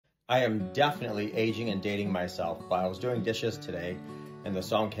I am definitely aging and dating myself, but I was doing dishes today and the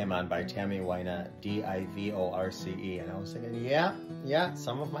song came on by Tammy Wynette, Divorce, and I was thinking, yeah,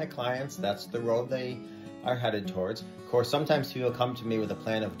 some of my clients, that's the road they are headed towards. Of course, sometimes people come to me with a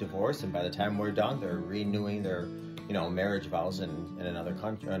plan of divorce, and by the time we're done, they're renewing their, marriage vows in another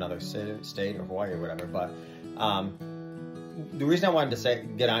country, or another state, or Hawaii, or whatever. But the reason I wanted to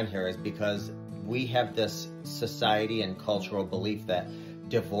get on here is because we have this society and cultural belief that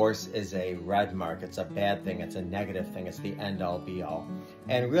divorce is a red mark, it's a bad thing, it's a negative thing, it's the end-all be-all.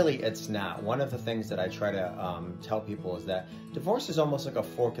 And really, it's not. One of the things that I try to tell people is that divorce is almost like a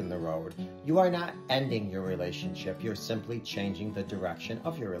fork in the road. You are not ending your relationship, you're simply changing the direction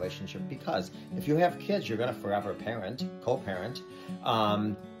of your relationship, because if you have kids, you're going to forever parent, co-parent.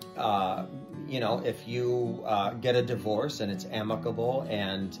 If you get a divorce and it's amicable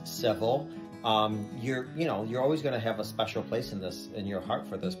and civil, you're always going to have a special place in your heart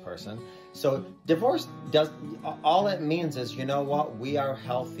for this person. So divorce all it means is, you know what, we are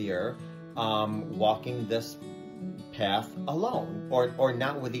healthier walking this path alone, or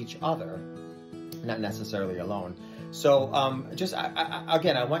not with each other, not necessarily alone. So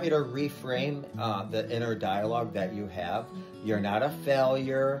again, I want you to reframe the inner dialogue that you have. You're not a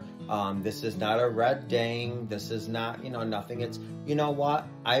failure. This is not a red dang. This is not, nothing. It's, you know what?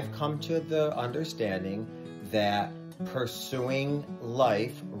 I've come to the understanding that pursuing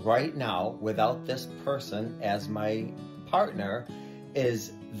life right now without this person as my partner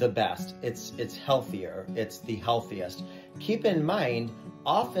is the best. It's healthier. It's the healthiest. Keep in mind,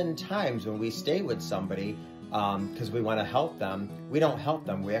 oftentimes when we stay with somebody, because we want to help them, we don't help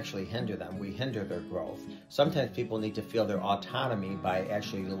them, we actually hinder them. We hinder their growth. Sometimes people need to feel their autonomy by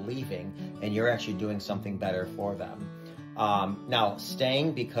actually leaving, and you're actually doing something better for them. Now,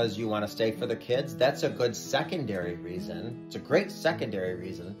 staying because you want to stay for the kids, that's a good secondary reason. It's a great secondary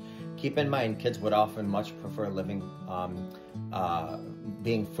reason. Keep in mind, kids would often much prefer living,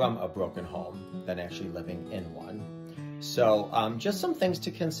 being from a broken home than actually living in one. So just some things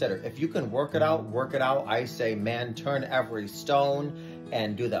to consider. If you can work it out, work it out. I say, man, turn every stone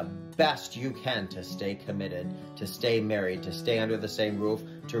and do the best you can to stay committed, to stay married, to stay under the same roof,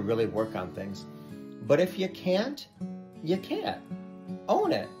 to really work on things. But if you can't, you can't.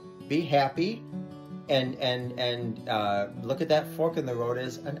 Own it. Be happy, and look at that fork in the road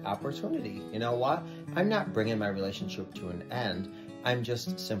as an opportunity. You know what? I'm not bringing my relationship to an end. I'm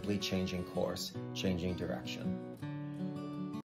just simply changing course, changing direction.